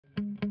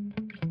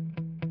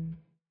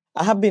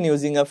I have been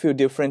using a few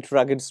different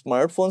rugged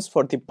smartphones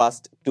for the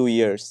past 2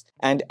 years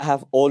and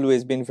have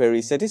always been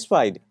very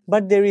satisfied.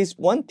 But there is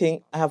one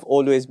thing I have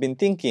always been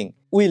thinking.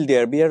 Will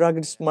there be a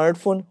rugged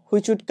smartphone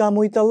which would come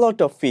with a lot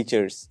of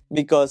features?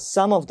 Because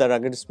some of the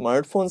rugged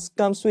smartphones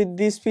comes with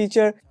this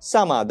feature,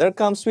 some other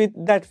comes with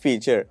that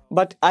feature.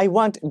 But I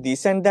want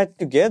this and that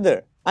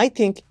together. I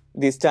think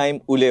this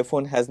time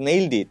Ulefone has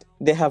nailed it.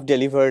 They have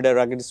delivered a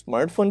rugged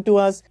smartphone to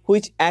us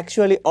which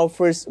actually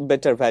offers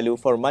better value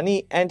for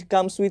money and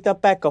comes with a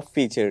pack of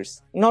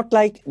features. Not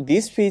like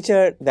this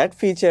feature, that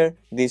feature,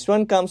 this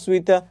one comes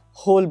with a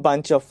whole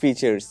bunch of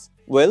features.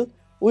 Well,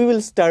 we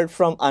will start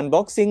from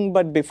unboxing,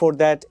 but before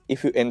that,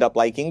 if you end up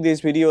liking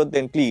this video,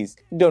 then please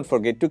don't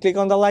forget to click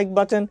on the like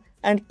button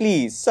and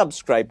please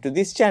subscribe to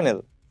this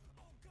channel.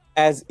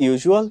 As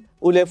usual,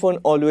 Ulefone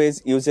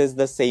always uses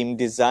the same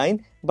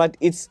design, but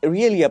it's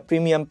really a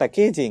premium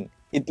packaging.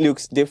 It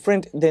looks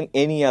different than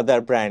any other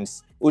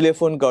brands.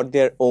 Ulefone got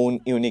their own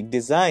unique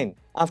design.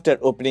 After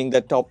opening the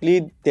top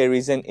lid, there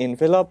is an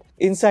envelope.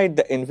 Inside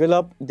the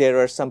envelope, there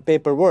are some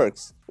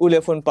paperworks.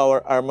 Ulefone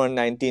Power Armor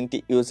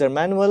 19T user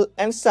manual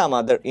and some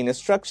other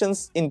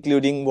instructions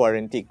including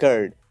warranty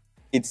card.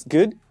 It's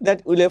good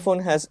that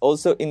Ulefone has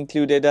also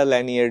included a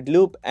lanyard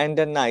loop and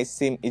a nice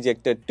SIM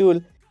ejector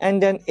tool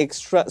and an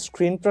extra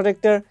screen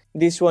protector.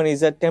 This one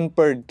is a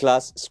tempered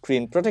glass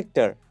screen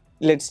protector.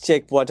 Let's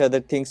check what other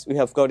things we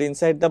have got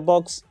inside the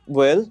box.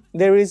 Well,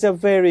 there is a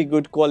very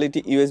good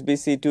quality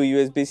USB-C to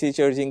USB-C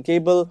charging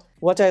cable.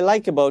 What I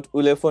like about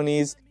Ulefone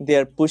is they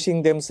are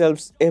pushing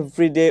themselves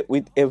every day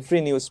with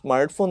every new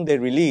smartphone they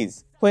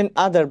release. When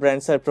other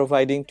brands are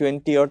providing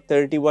 20 or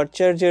 30 watt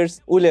chargers,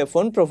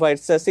 Ulefone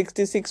provides a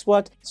 66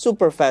 watt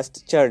super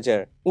fast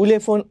charger.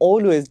 Ulefone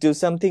always do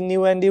something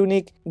new and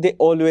unique. They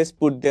always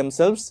put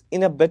themselves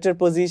in a better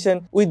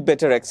position with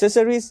better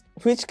accessories,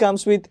 which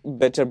comes with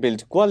better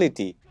build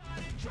quality.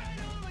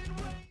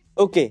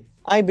 Okay,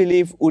 I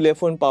believe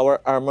Ulefone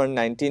Power Armor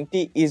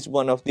 19T is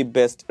one of the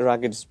best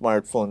rugged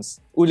smartphones.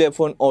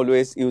 Ulefone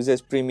always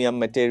uses premium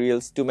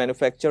materials to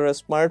manufacture a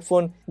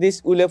smartphone.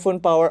 This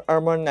Ulefone Power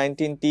Armor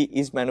 19T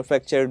is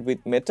manufactured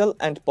with metal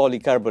and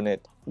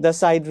polycarbonate. The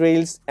side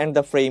rails and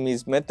the frame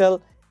is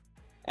metal.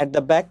 At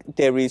the back,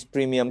 there is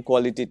premium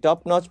quality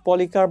top-notch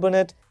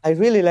polycarbonate. I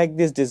really like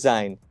this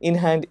design. In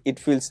hand, it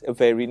feels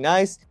very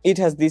nice. It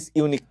has this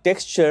unique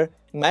texture,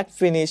 matte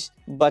finish,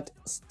 but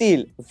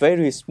still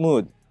very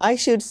smooth. I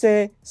should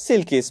say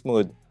silky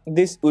smooth.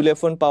 This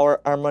Ulefone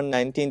Power Armor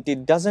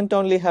 19T doesn't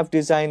only have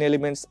design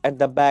elements at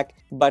the back,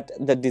 but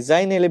the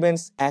design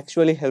elements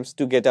actually helps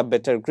to get a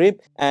better grip.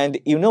 And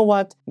you know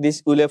what?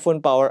 This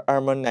Ulefone Power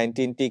Armor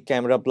 19T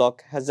camera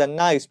block has a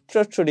nice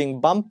protruding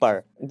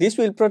bumper. This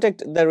will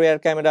protect the rear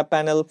camera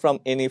panel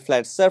from any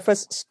flat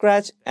surface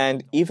scratch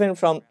and even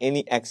from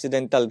any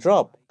accidental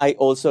drop. I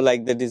also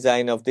like the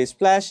design of this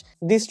flash.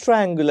 This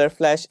triangular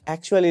flash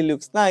actually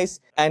looks nice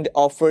and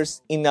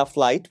offers enough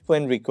light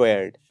when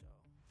required.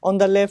 On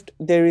the left,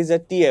 there is a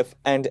TF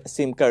and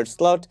SIM card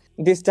slot.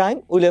 This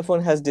time,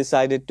 Ulefone has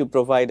decided to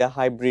provide a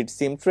hybrid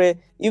SIM tray.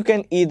 You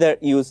can either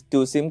use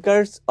 2 SIM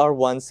cards or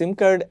 1 SIM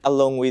card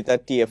along with a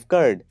TF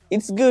card.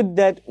 It's good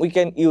that we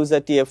can use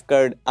a TF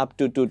card up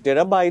to 2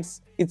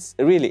 terabytes. It's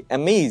really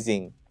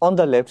amazing. On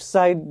the left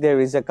side, there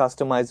is a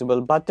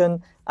customizable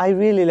button. I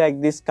really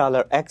like this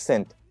color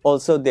accent.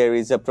 Also, there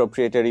is a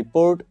proprietary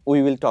port.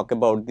 We will talk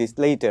about this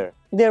later.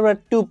 There are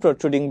 2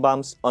 protruding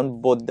bumps on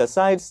both the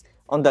sides,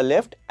 on the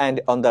left and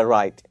on the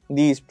right.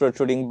 These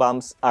protruding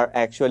bumps are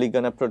actually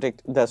gonna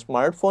protect the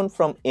smartphone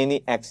from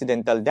any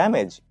accidental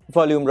damage.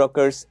 Volume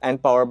rockers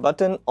and power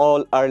button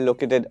all are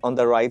located on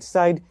the right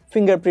side.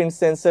 Fingerprint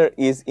sensor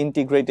is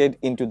integrated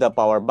into the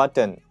power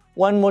button.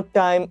 One more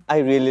time, I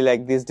really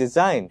like this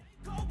design.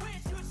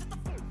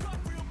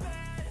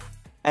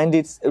 And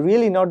it's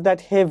really not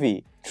that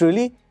heavy.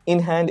 Truly, in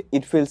hand,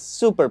 it feels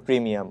super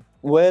premium.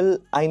 Well,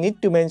 I need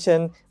to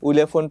mention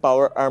Ulefone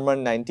Power Armor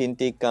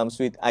 19T comes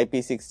with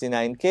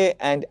IP69K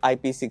and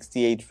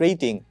IP68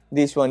 rating.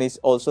 This one is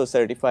also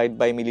certified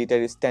by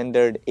military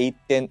standard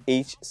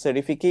 810H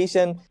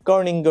certification,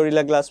 Corning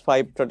Gorilla Glass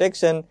 5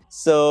 protection.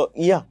 So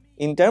yeah,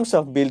 in terms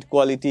of build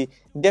quality,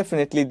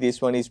 definitely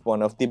this one is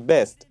one of the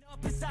best.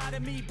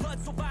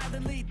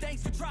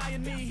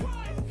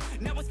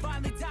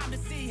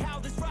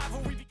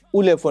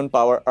 Ulefone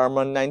Power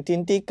Armor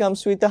 19T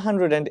comes with a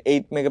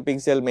 108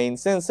 megapixel main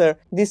sensor.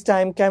 This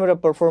time camera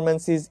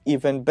performance is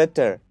even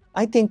better.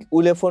 I think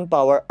Ulefone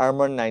Power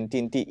Armor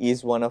 19T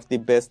is one of the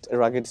best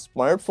rugged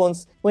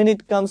smartphones when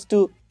it comes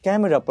to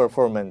camera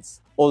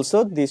performance.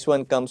 Also, this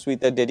one comes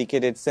with a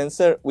dedicated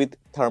sensor with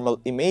thermal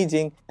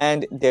imaging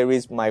and there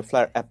is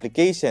MyFLAR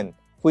application,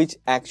 which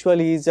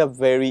actually is a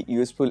very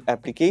useful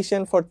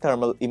application for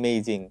thermal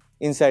imaging.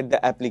 Inside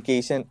the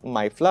application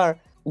MyFLAR,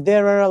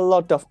 there are a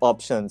lot of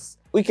options.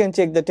 We can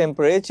check the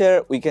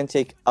temperature, we can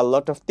check a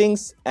lot of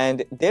things,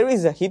 and there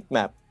is a heat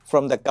map.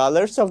 From the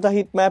colors of the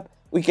heat map,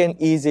 We can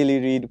easily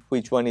read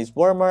which one is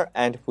warmer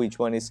and which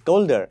one is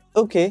colder.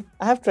 Okay,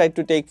 I have tried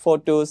to take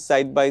photos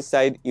side by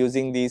side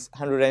using this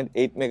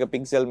 108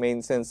 megapixel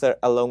main sensor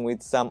along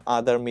with some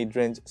other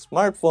mid-range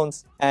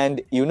smartphones,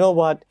 and you know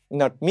what?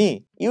 Not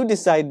me. You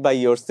decide by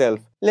yourself.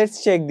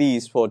 Let's check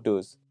these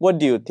photos. What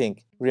do you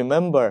think?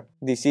 Remember,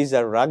 this is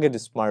a rugged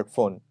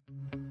smartphone.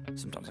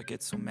 Sometimes I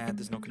get so mad,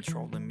 there's no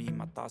controlling me.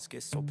 My thoughts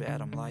get so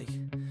bad, I'm like,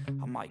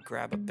 I might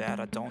grab a bat,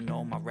 I don't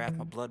know. My wrath,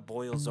 my blood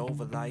boils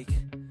over like,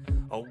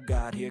 oh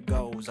God, here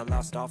goes. I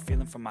lost all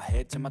feeling from my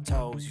head to my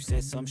toes. You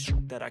said some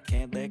shit that I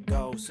can't let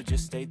go, so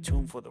just stay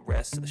tuned for the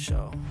rest of the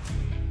show.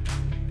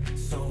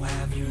 So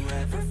have you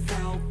ever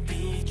felt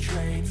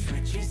betrayed?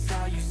 Switches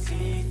how you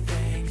see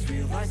things,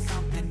 realize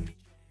something.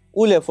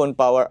 Ulefone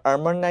Power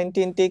Armor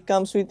 19T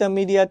comes with a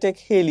MediaTek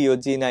Helio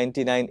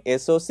G99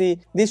 SoC.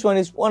 This one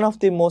is one of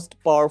the most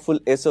powerful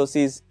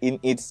SoCs in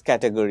its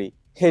category.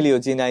 Helio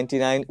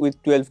G99 with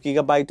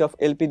 12GB of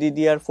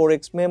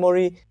LPDDR4X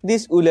memory,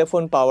 this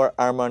Ulefone Power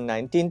Armor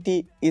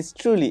 19T is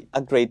truly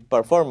a great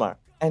performer.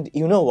 And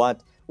you know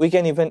what? We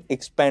can even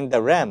expand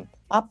the RAM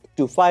up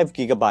to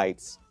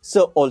 5GB.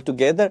 So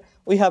altogether,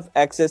 we have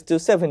access to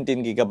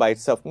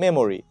 17GB of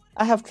memory.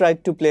 I have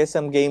tried to play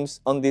some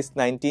games on this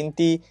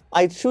 19T.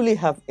 I truly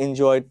have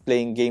enjoyed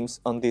playing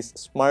games on this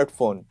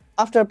smartphone.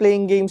 After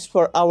playing games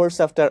for hours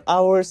after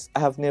hours, I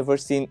have never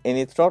seen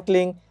any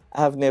throttling.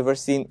 I have never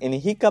seen any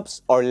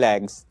hiccups or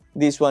lags.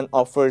 This one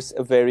offers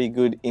a very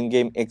good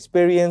in-game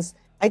experience.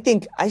 I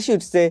think I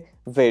should say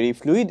very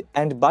fluid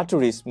and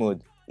buttery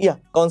smooth. Yeah,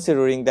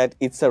 considering that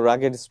it's a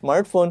rugged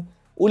smartphone,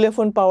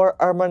 Ulefone Power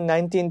Armor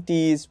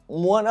 19T is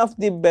one of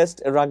the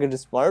best rugged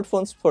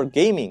smartphones for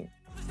gaming.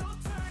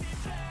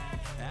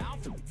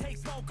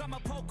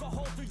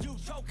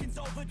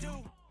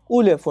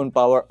 Ulefone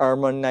Power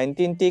Armor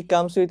 19T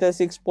comes with a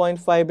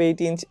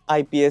 6.58-inch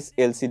IPS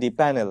LCD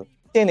panel,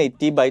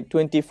 1080 by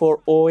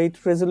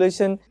 2408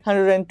 resolution,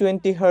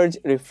 120Hz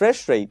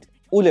refresh rate.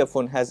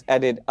 Ulefone has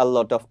added a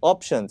lot of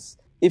options.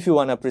 If you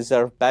wanna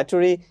preserve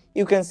battery,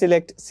 you can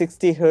select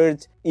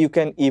 60Hz, you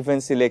can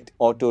even select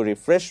auto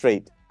refresh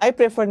rate. I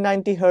prefer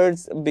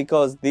 90Hz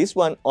because this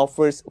one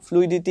offers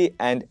fluidity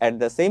and at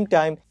the same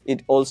time,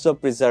 it also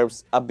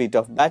preserves a bit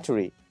of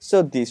battery.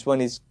 So this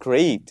one is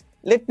great.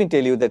 Let me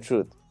tell you the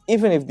truth.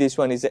 Even if this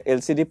one is a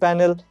LCD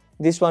panel,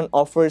 this one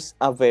offers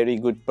a very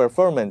good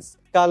performance.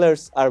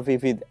 Colors are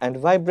vivid and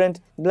vibrant,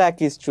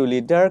 black is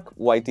truly dark,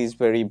 white is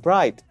very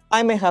bright.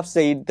 I may have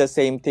said the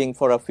same thing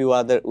for a few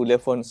other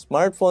Ulefone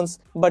smartphones,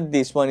 but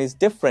this one is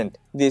different.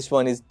 This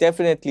one is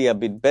definitely a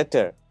bit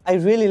better. I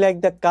really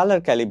like the color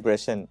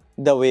calibration.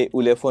 The way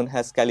Ulefone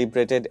has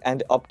calibrated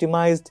and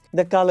optimized,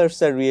 the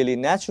colors are really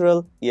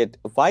natural yet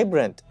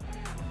vibrant.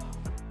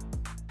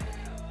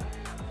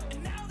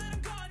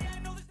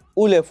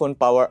 Ulefone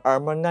Power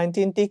Armor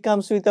 19T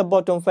comes with a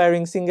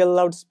bottom-firing single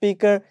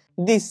loudspeaker.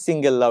 This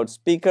single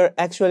loudspeaker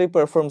actually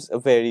performs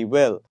very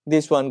well.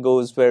 This one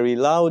goes very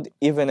loud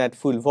even at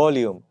full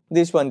volume.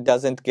 This one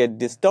doesn't get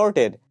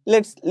distorted.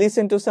 Let's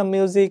listen to some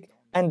music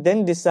and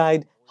then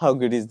decide how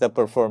good is the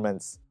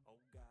performance.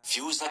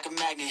 Fuse like a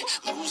magnet,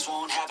 lose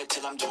won't have it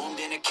till I'm doomed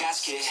in a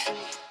casket.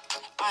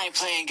 I ain't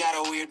playing, got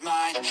a weird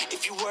mind.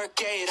 If you work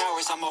 8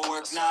 hours, I'ma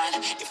work 9.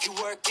 If you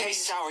work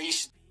 8 hours, you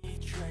should.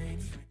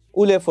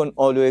 Ulefone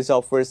always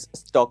offers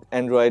stock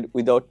Android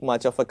without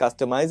much of a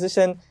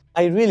customization.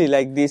 I really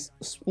like this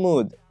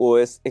smooth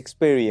OS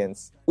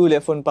experience.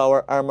 Ulefone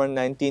Power Armor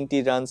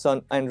 19T runs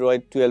on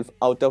Android 12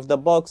 out of the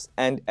box,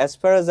 and as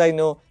far as I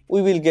know,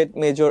 we will get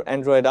major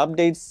Android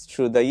updates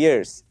through the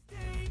years.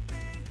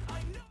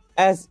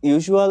 As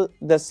usual,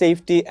 the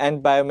safety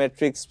and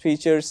biometrics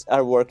features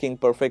are working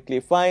perfectly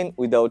fine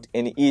without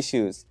any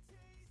issues.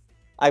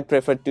 I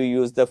prefer to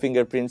use the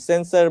fingerprint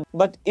sensor,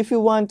 but if you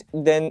want,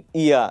 then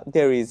yeah,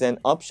 there is an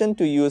option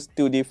to use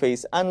 2D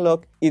face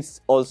unlock. It's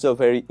also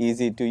very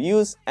easy to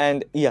use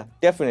and yeah,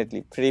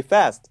 definitely pretty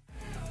fast.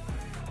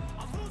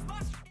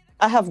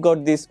 I have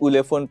got this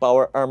Ulefone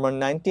Power Armor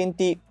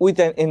 19T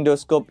with an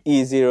endoscope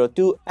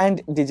E02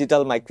 and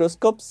digital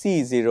microscope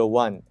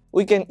C01.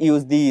 We can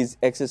use these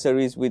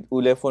accessories with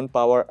Ulefone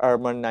Power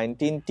Armor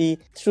 19T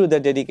through the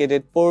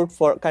dedicated port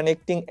for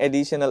connecting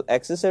additional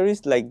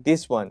accessories like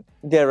this one.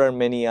 There are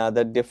many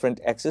other different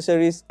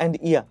accessories and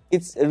yeah,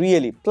 it's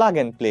really plug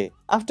and play.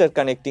 After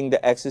connecting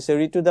the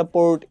accessory to the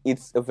port,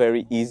 it's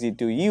very easy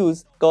to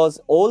use cause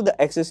all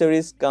the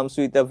accessories comes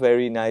with a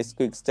very nice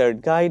quick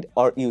start guide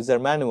or user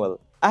manual.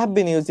 I have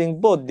been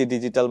using both the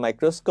digital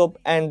microscope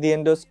and the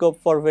endoscope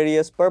for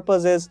various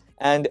purposes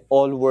and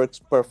all works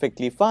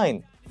perfectly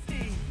fine.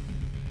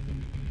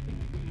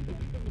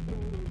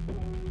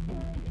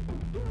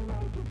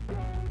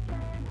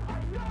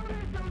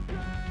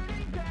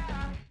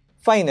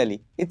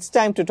 Finally, it's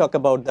time to talk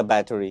about the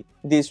battery.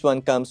 This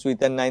one comes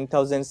with a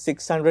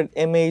 9600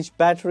 mAh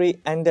battery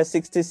and a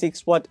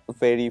 66-watt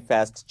very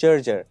fast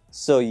charger.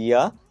 So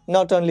yeah,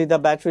 not only the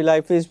battery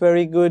life is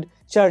very good,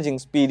 charging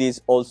speed is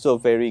also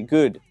very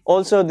good.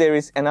 Also, there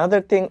is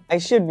another thing I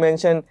should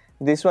mention.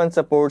 This one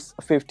supports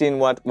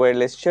 15-watt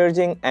wireless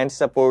charging and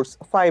supports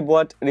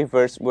 5-watt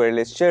reverse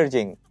wireless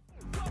charging.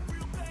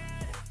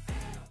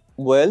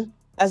 Well,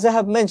 as I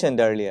have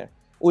mentioned earlier,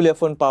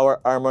 Ulefone Power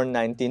Armor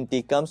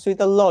 19T comes with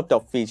a lot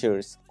of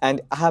features,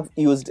 and I have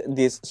used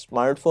this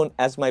smartphone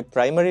as my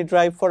primary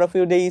drive for a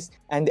few days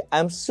and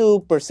I'm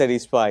super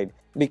satisfied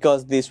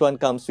because this one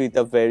comes with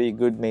a very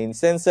good main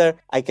sensor.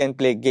 I can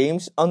play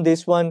games on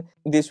this one.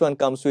 This one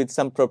comes with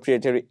some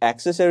proprietary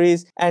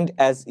accessories and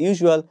as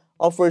usual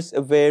offers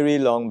a very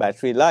long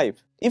battery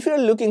life. If you're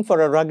looking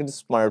for a rugged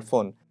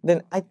smartphone,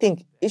 then I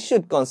think you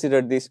should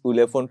consider this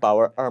Ulefone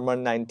Power Armor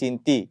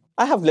 19T.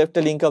 I have left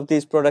a link of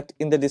this product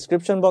in the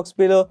description box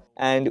below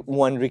and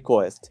one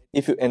request.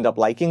 If you end up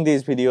liking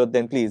this video,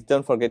 then please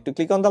don't forget to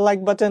click on the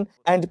like button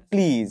and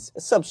please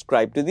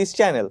subscribe to this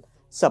channel.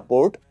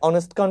 Support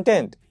honest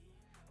content.